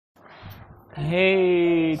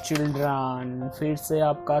हे children, फिर से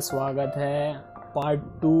आपका स्वागत है part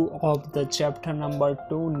 2 of the chapter number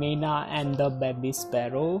 2 Neena and the baby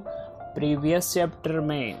sparrow. Previous chapter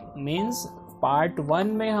में मीन्स पार्ट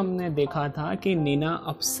 1 में हमने देखा था कि नीना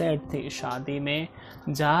अपसेट थी, शादी में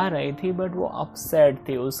जा रही थी बट वो अपसेट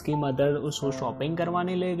थी। उसकी मदर उसको शॉपिंग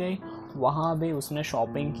करवाने ले गई, वहाँ भी उसने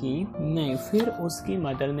शॉपिंग की नहीं। फिर उसकी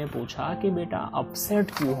मदर ने पूछा कि बेटा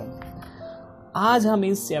अपसेट क्यों हो। आज हम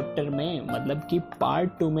इस चैप्टर में मतलब कि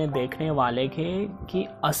पार्ट 2 में देखने वाले थे कि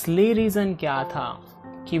असली रीज़न क्या था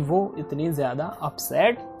कि वो इतनी ज़्यादा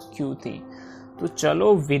अपसेट क्यों थी। तो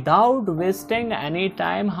चलो विदाउट वेस्टिंग एनी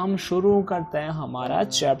टाइम हम शुरू करते हैं हमारा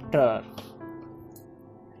chapter.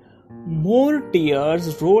 More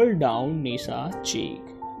tears roll down निशा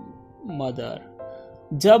चीक। मदर,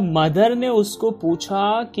 जब मदर ने उसको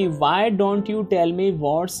पूछा कि why don't you tell me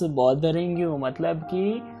what's bothering you, मतलब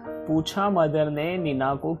कि पूछा मदर ने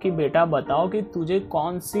नीना को कि बेटा बताओ कि तुझे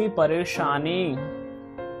कौन सी परेशानी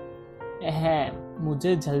है,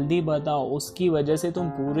 मुझे जल्दी बताओ, उसकी वजह से तुम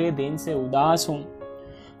पूरे दिन से उदास हो।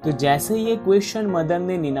 तो जैसे ये क्वेश्चन मदर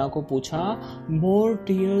ने नीना को पूछा, more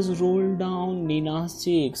tears roll down नीना's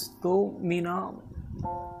cheeks, तो नीना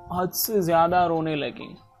हद से ज्यादा रोने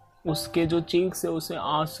लगी। उसके जो चीक्स है उसे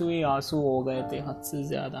आंसू ही आंसू हो गए थे, हद से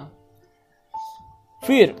ज्यादा।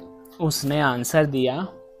 फिर उसने आंसर दिया,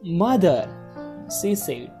 Mother, she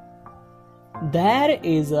said, there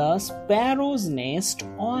is a sparrow's nest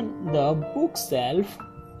on the bookshelf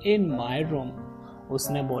in my room.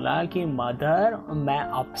 उसने बोला कि मदर मैं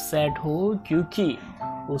अपसेट हूँ क्योंकि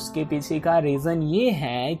उसके पीछे का रीज़न ये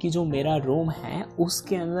है कि जो मेरा रूम है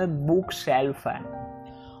उसके अंदर बुक शेल्फ है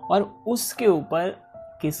और उसके ऊपर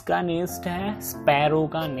किसका नेस्ट है, स्पैरो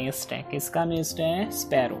का नेस्ट है। किसका नेस्ट है,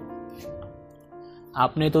 स्पैरो।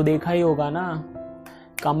 आपने तो देखा ही होगा ना।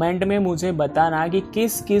 कमेंट में मुझे बताना कि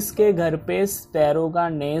किस किस के घर पे स्पैरो का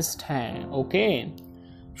नेस्ट है। ओके,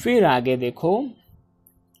 फिर आगे देखो,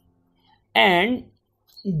 and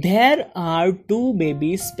there are 2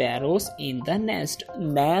 baby sparrows in the nest.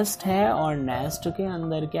 Nest है और नेस्ट के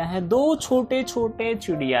अंदर क्या है, 2 छोटे छोटे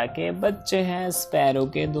चिड़िया के बच्चे हैं, स्पैरो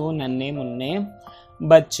के 2 नन्हे मुन्ने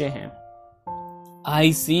बच्चे हैं।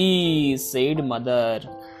 आई सी सेड मदर।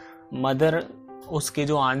 मदर उसके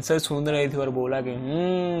जो आंसर सुन रही थी और बोला कि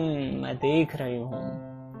मैं देख रही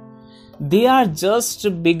हूँ। They are just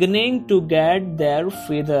beginning to get their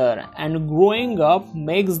feather and growing up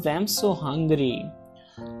makes them so hungry.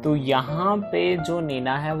 तो यहाँ पे जो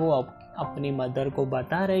नीना है वो अपनी मदर को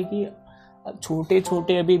बता रही कि छोटे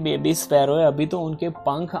छोटे अभी बेबी स्पैरो है, अभी तो उनके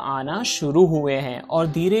पंख आना शुरू हुए हैं और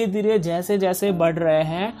धीरे धीरे जैसे जैसे बढ़ रहे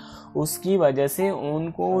हैं उसकी वजह से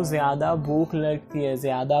उनको ज़्यादा भूख लगती है,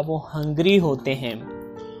 ज़्यादा वो हंग्री होते हैं।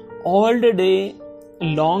 All the day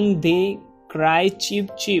long they cry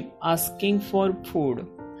chip chip asking for food.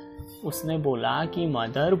 उसने बोला कि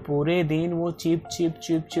मदर पूरे दिन वो चिप चिप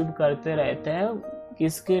चिप चिप करते रहते हैं।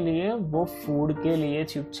 किसके लिए, वो फूड के लिए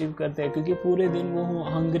चिप चिप करते हैं क्योंकि पूरे दिन वो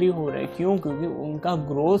हंग्री हो रहे हैं। क्यों, क्योंकि उनका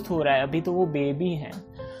ग्रोथ हो रहा है, अभी तो वो बेबी हैं।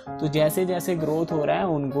 तो जैसे जैसे ग्रोथ हो रहा है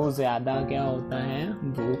उनको ज़्यादा क्या होता है,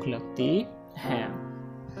 भूख लगती है।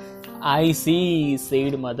 आई सी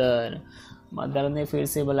सेड मदर। मदर ने फिर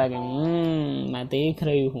से बोला कि मैं देख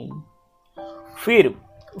रही हूँ। फिर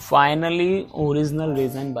फाइनली ओरिजिनल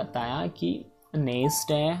रीज़न बताया कि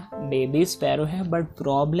नेस्ट है, बेबी स्पैरो है, बट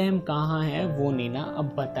प्रॉब्लम कहाँ है वो नीना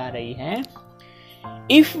अब बता रही है।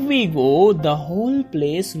 If we go the whole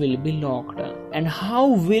place will be locked and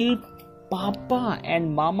how will पापा and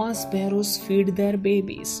mama sparrows feed there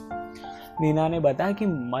babies. Neena ने बताया कि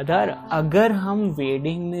मदर अगर हम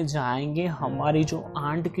वेडिंग में जाएंगे, हमारी जो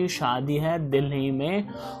आंट की शादी है दिल्ली में,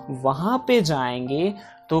 वहाँ पे जाएंगे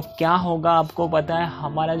तो क्या होगा आपको पता है,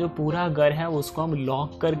 हमारा जो पूरा घर है उसको हम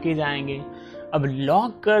लॉक करके जाएंगे। अब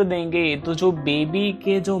लॉक कर देंगे तो जो बेबी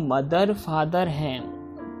के जो मदर फादर हैं,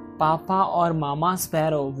 पापा और मामा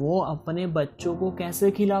स्पैरो, वो अपने बच्चों को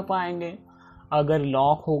कैसे खिला पाएंगे अगर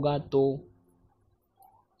लॉक होगा तो।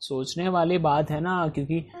 सोचने वाली बात है ना,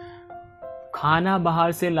 क्योंकि खाना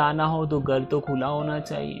बाहर से लाना हो तो घर तो खुला होना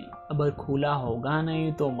चाहिए। अगर खुला होगा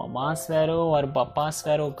नहीं तो मामा स्पैरो और पापा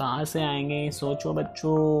स्पैरो कहाँ से आएंगे। सोचो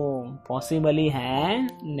बच्चों, पॉसिबल ही है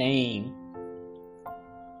नहीं।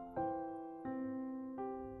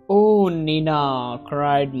 Oh, Nina,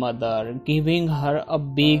 cried mother, giving her a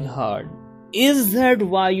big hug. Is that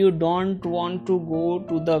why you don't want to go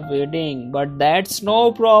to the wedding? But that's no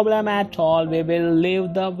problem at all. We will leave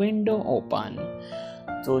the window open.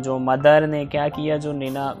 तो जो mother ने क्या किया, जो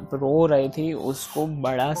नीना रो रही थी उसको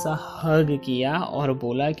बड़ा सा हग किया और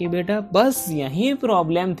बोला कि बेटा बस यही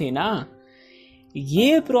प्रॉब्लम थी ना,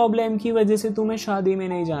 ये प्रॉब्लम की वजह से तुम्हें शादी में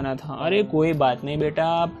नहीं जाना था। अरे कोई बात नहीं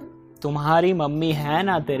बेटा, तुम्हारी मम्मी है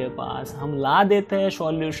ना तेरे पास, हम ला देते हैं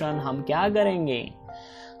सॉल्यूशन। हम क्या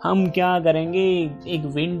करेंगे, एक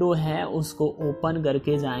विंडो है उसको ओपन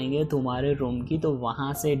करके जाएंगे तुम्हारे रूम की, तो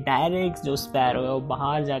वहाँ से डायरेक्ट जो स्पैरो है वो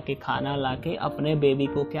बाहर जाके खाना लाके अपने बेबी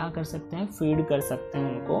को क्या कर सकते हैं, फीड कर सकते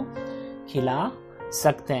हैं, उनको खिला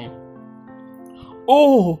सकते हैं।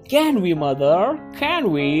 ओह can we mother, can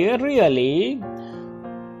we really?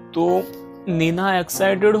 तो नीना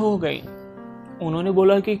एक्साइटेड हो गई। उन्होंने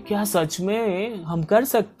बोला कि क्या सच में हम कर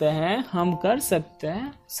सकते हैं,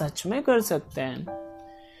 सच में कर सकते हैं।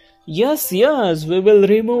 Yes, we will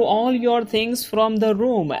remove all your things from the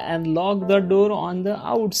room and lock the door on the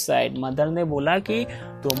outside. Mother ने बोला कि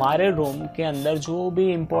तुम्हारे रूम के अंदर जो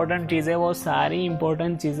भी इम्पोर्टेंट चीज़ें, वो सारी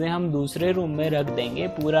इम्पोर्टेंट चीज़ें हम दूसरे रूम में रख देंगे,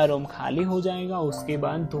 पूरा रूम खाली हो जाएगा, उसके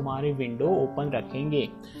बाद तुम्हारी विंडो ओपन रखेंगे।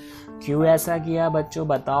 क्यों ऐसा किया बच्चों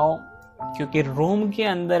बताओ? क्योंकि रूम के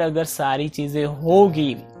अंदर अगर सारी चीज़ें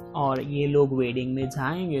होगी और ये लोग वेडिंग में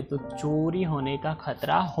जाएंगे तो चोरी होने का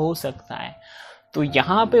खतरा हो सकता है। तो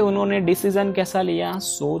यहाँ पे उन्होंने डिसीजन कैसा लिया,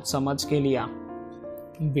 सोच समझ के लिया।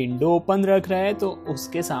 विंडो ओपन रख रहा है तो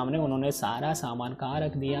उसके सामने उन्होंने सारा सामान कहाँ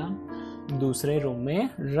रख दिया, दूसरे रूम में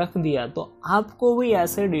रख दिया। तो आपको भी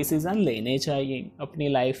ऐसे डिसीजन लेने चाहिए अपनी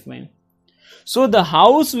लाइफ में। So the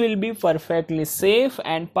house will be perfectly safe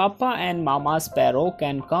and Papa and Mama Sparrow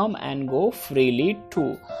can come and go freely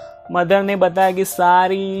too. Mother ने बताया कि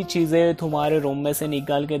सारी चीज़ें तुम्हारे रूम में से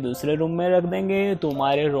निकाल के दूसरे रूम में रख देंगे,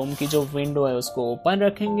 तुम्हारे रूम की जो विंडो है उसको ओपन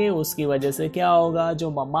रखेंगे। उसकी वजह से क्या होगा,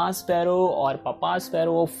 जो मम्मा स्पैरो और पापा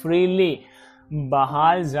स्पैरो वो फ्रीली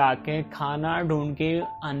बाहर जाके खाना ढूंढ के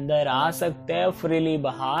अंदर आ सकते हैं, फ्रीली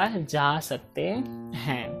बाहर जा सकते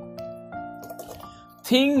हैं।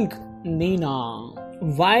 Think, Nina,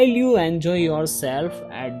 while you enjoy yourself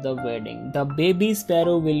at the wedding, the baby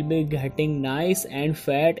sparrow will be getting nice and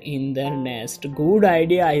fat in their nest. Good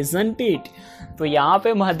idea, isn't it? तो यहाँ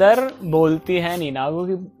पे मदर बोलती है नीना को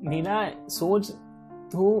कि नीना सोच,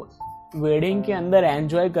 तू वेडिंग के अंदर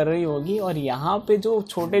एंजॉय कर रही होगी और यहाँ पे जो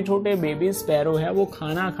छोटे छोटे बेबी स्पैरो है वो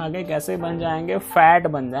खाना खा के कैसे बन जाएंगे, फैट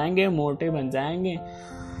बन जाएंगे, मोटे बन जाएंगे।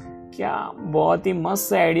 क्या बहुत ही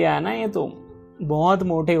मस्त आइडिया है ना, ये तो बहुत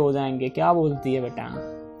मोटे हो जाएंगे। क्या बोलती है बेटा?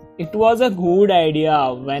 It was a good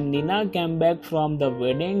idea. When Nina came back from the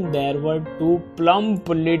wedding, there were 2 plump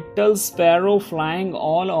little sparrows flying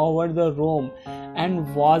all over the room.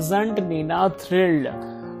 And wasn't Nina thrilled?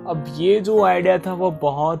 अब ये जो आइडिया था वो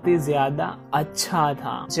बहुत ही ज्यादा अच्छा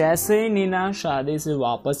था। जैसे ही नीना शादी से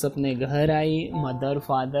वापस अपने घर आई मदर,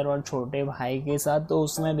 फादर और छोटे भाई के साथ, तो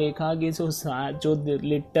उसने देखा कि जो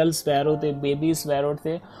लिटिल स्पैरो थे, बेबी स्पैरो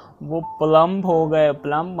थे, वो प्लम्प हो गए।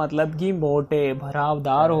 प्लम्प मतलब कि मोटे,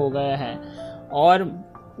 भरावदार हो गए हैं और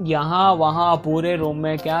यहाँ वहाँ पूरे रूम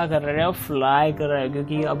में क्या कर रहे हैं, फ्लाई कर रहे हैं,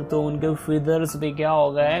 क्योंकि अब तो उनके फीदर्स भी क्या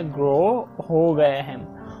हो गए, ग्रो हो गए हैं।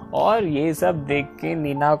 और ये सब देख के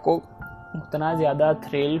नीना को उतना ज़्यादा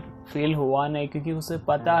थ्रिल फील हुआ नहीं, क्योंकि उसे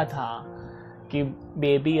पता था कि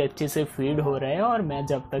बेबी अच्छे से फीड हो रहे हैं और मैं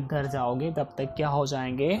जब तक घर जाओगे तब तक क्या हो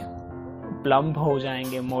जाएंगे, प्लम्प हो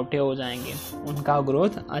जाएंगे, मोटे हो जाएंगे, उनका ग्रोथ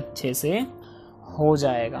अच्छे से हो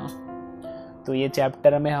जाएगा। तो ये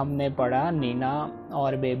चैप्टर में हमने पढ़ा नीना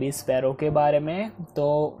और बेबी स्पैरो के बारे में।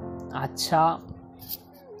 तो अच्छा,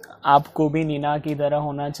 आपको भी नीना की तरह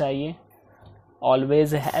होना चाहिए,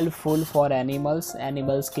 ऑलवेज हेल्पफुल फॉर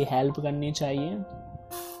एनिमल्स की हेल्प करनी चाहिए।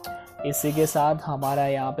 इसी के साथ हमारा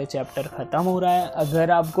यहाँ पे चैप्टर ख़त्म हो रहा है।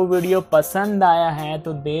 अगर आपको वीडियो पसंद आया है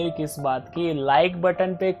तो देर किस बात की, लाइक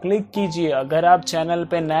बटन पे क्लिक कीजिए। अगर आप चैनल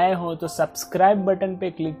पे नए हो तो सब्सक्राइब बटन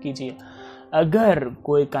पे क्लिक कीजिए। अगर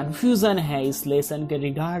कोई कन्फ्यूज़न है इस लेसन के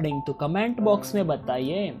रिगार्डिंग तो कमेंट बॉक्स में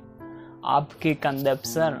बताइए, आपके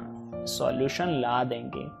कंसेप्शन सॉल्यूशन ला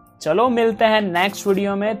देंगे। चलो मिलते हैं नेक्स्ट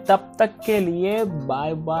वीडियो में, तब तक के लिए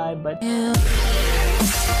बाय बाय।